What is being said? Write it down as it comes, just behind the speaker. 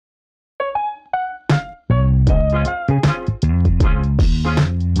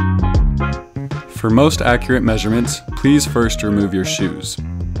For most accurate measurements, please first remove your shoes.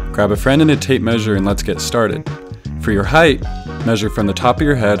 Grab a friend and a tape measure and let's get started. For your height, measure from the top of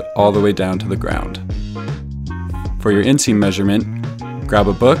your head all the way down to the ground. For your inseam measurement, grab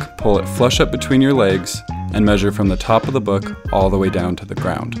a book, pull it flush up between your legs, and measure from the top of the book all the way down to the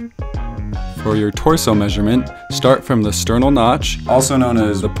ground. For your torso measurement, start from the sternal notch, also known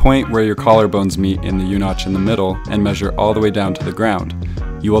as the point where your collarbones meet in the U-notch in the middle, and measure all the way down to the ground.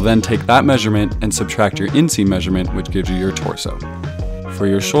 You will then take that measurement and subtract your inseam measurement, which gives you your torso. For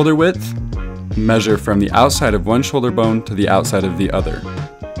your shoulder width, measure from the outside of one shoulder bone to the outside of the other.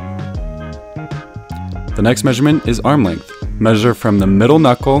 The next measurement is arm length. Measure from the middle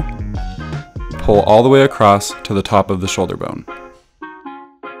knuckle, pull all the way across to the top of the shoulder bone.